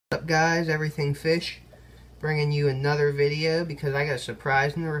guys, Everything Fish, bringing you another video because I got a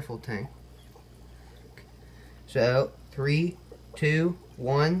surprise in the riffle tank. So 3, 2,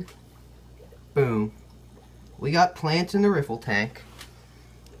 1, boom. We got plants in the riffle tank.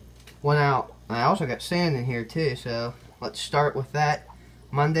 Went out. I also got sand in here too, so let's start with that.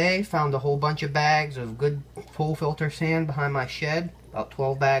 Monday, found a whole bunch of bags of good pool filter sand behind my shed. About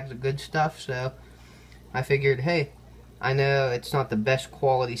 12 bags of good stuff, so I figured, hey, I know it's not the best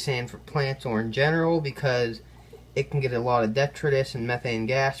quality sand for plants or in general because it can get a lot of detritus and methane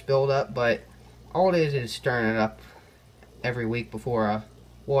gas buildup, but all it is stirring it up every week before a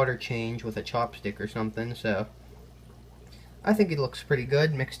water change with a chopstick or something, so I think it looks pretty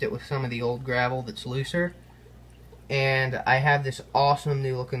good. Mixed it with some of the old gravel that's looser. And I have this awesome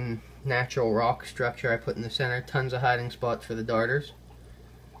new looking natural rock structure I put in the center. Tons of hiding spots for the darters.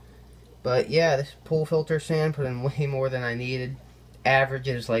 But yeah, this pool filter sand put in way more than I needed.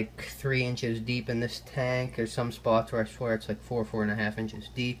 Averages like 3 inches deep in this tank. There's some spots where I swear it's like 4.5 inches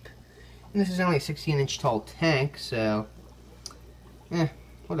deep. And this is only a 16-inch tall tank, so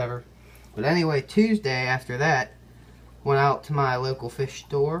whatever. But anyway, Tuesday after that, went out to my local fish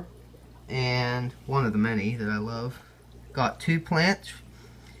store, and one of the many that I love, got 2 plants.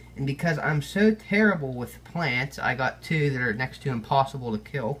 And because I'm so terrible with plants, I got 2 that are next to impossible to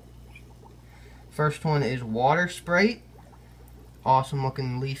kill. First one is water Sprite. Awesome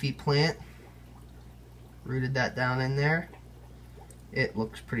looking leafy plant. Rooted that down in there. It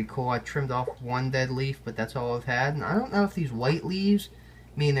looks pretty cool. I trimmed off 1 dead leaf, but that's all I've had. And I don't know if these white leaves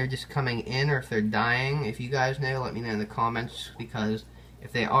mean they're just coming in or if they're dying. If you guys know, let me know in the comments, because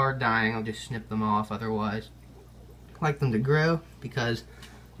if they are dying, I'll just snip them off. Otherwise, I like them to grow because,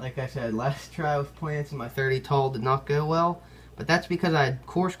 like I said, last try with plants in my 30 tall did not go well. But that's because I had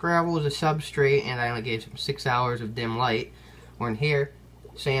coarse gravel as a substrate and I only gave them 6 hours of dim light. Or in here,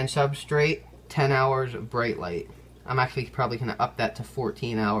 sand substrate, 10 hours of bright light. I'm actually probably going to up that to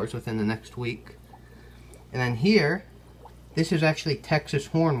 14 hours within the next week. And then here, this is actually Texas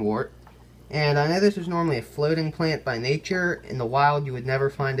Hornwort. And I know this is normally a floating plant by nature. In the wild, you would never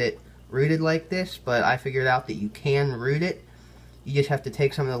find it rooted like this, but I figured out that you can root it. You just have to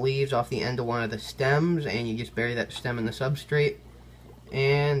take some of the leaves off the end of one of the stems, and you just bury that stem in the substrate.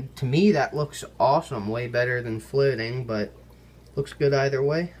 And to me, that looks awesome. Way better than floating, but looks good either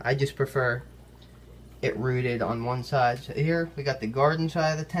way. I just prefer it rooted on one side. So here, we got the garden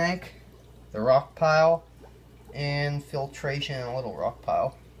side of the tank, the rock pile, and filtration in a little rock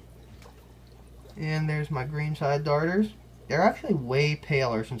pile. And there's my Greenside Darters. They're actually way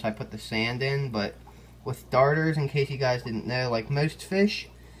paler since I put the sand in, but with darters, in case you guys didn't know, like most fish,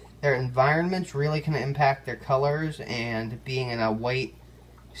 their environments really can impact their colors, and being in a white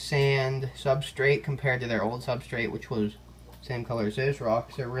sand substrate compared to their old substrate, which was same color as those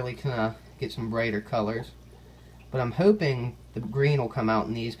rocks, they're really gonna get some brighter colors. But I'm hoping the green will come out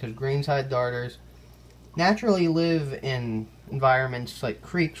in these, because Greenside Darters naturally live in environments like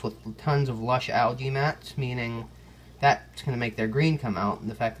creeks with tons of lush algae mats, meaning that's going to make their green come out, and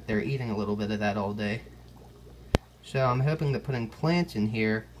the fact that they're eating a little bit of that all day. So I'm hoping that putting plants in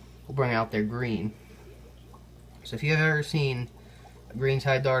here will bring out their green. So if you've ever seen a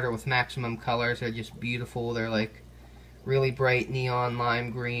Greenside Darter with maximum colors, they're just beautiful. They're like really bright neon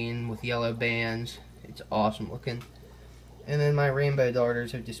lime green with yellow bands. It's awesome looking. And then my rainbow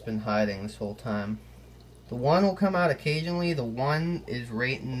darters have just been hiding this whole time. The one will come out occasionally. The one is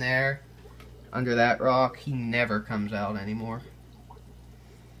right in there under that rock. He never comes out anymore.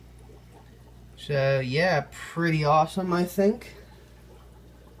 So yeah, pretty awesome, I think.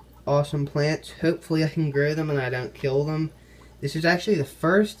 Awesome plants. Hopefully I can grow them and I don't kill them. This is actually the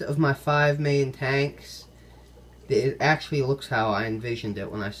first of my 5 main tanks that it actually looks how I envisioned it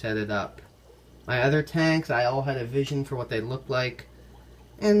when I set it up. My other tanks, I all had a vision for what they looked like,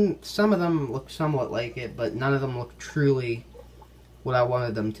 and some of them look somewhat like it, but none of them look truly what I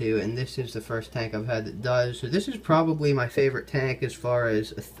wanted them to, and this is the first tank I've had that does. So this is probably my favorite tank as far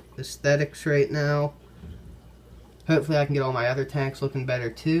as aesthetics right now. Hopefully I can get all my other tanks looking better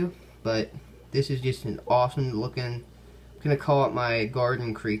too, but this is just an awesome looking, I'm going to call it my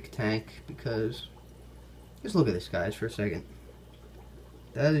Garden Creek tank, because just look at this, guys, for a second.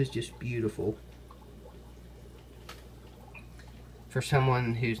 That is just beautiful. For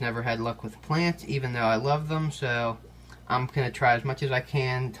someone who's never had luck with plants, even though I love them, so I'm going to try as much as I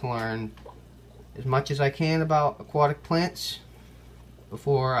can to learn as much as I can about aquatic plants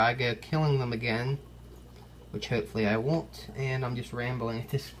before I go killing them again, which hopefully I won't. And I'm just rambling at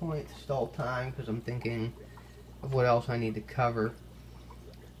this point to stall time because I'm thinking of what else I need to cover.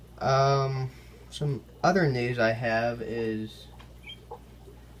 Some other news I have is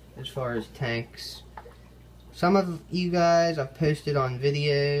as far as tanks. Some of you guys I've posted on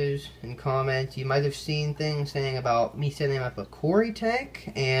videos and comments, you might have seen things saying about me setting up a Cory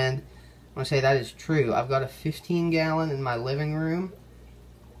tank, and I want to say that is true. I've got a 15-gallon in my living room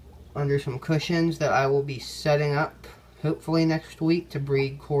under some cushions that I will be setting up hopefully next week to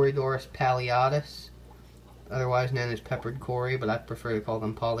breed Corydoras palliatus, otherwise known as peppered Cory, but I prefer to call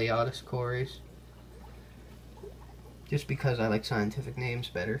them palliatus Corys, just because I like scientific names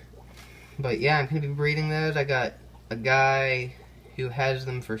better. But yeah, I'm going to be breeding those. I got a guy who has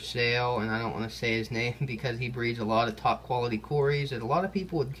them for sale, and I don't want to say his name because he breeds a lot of top quality Corys that a lot of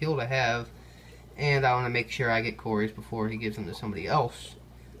people would kill to have, and I want to make sure I get Corys before he gives them to somebody else.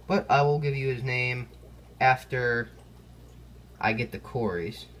 But I will give you his name after I get the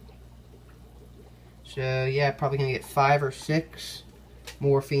Corys. So yeah, probably going to get 5 or 6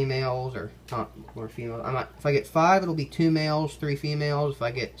 more females, or not more females. If I get 5, it'll be 2 males, 3 females. If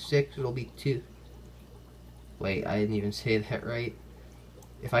I get 6, it'll be 2. Wait, I didn't even say that right.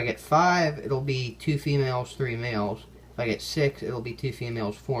 If I get 5, it'll be 2 females, 3 males. If I get 6, it'll be 2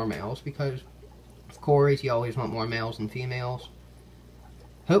 females, 4 males, because of Corys, you always want more males than females.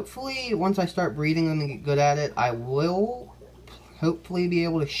 Hopefully, once I start breeding them and get good at it, I will hopefully be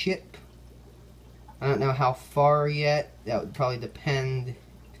able to ship. I don't know how far yet. That would probably depend.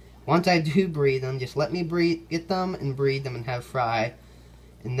 Once I do breed them, just let me get them and breed them and have fry.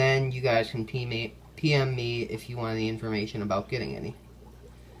 And then you guys can PM me if you want any information about getting any.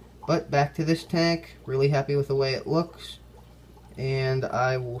 But back to this tank. Really happy with the way it looks. And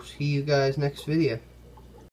I will see you guys next video.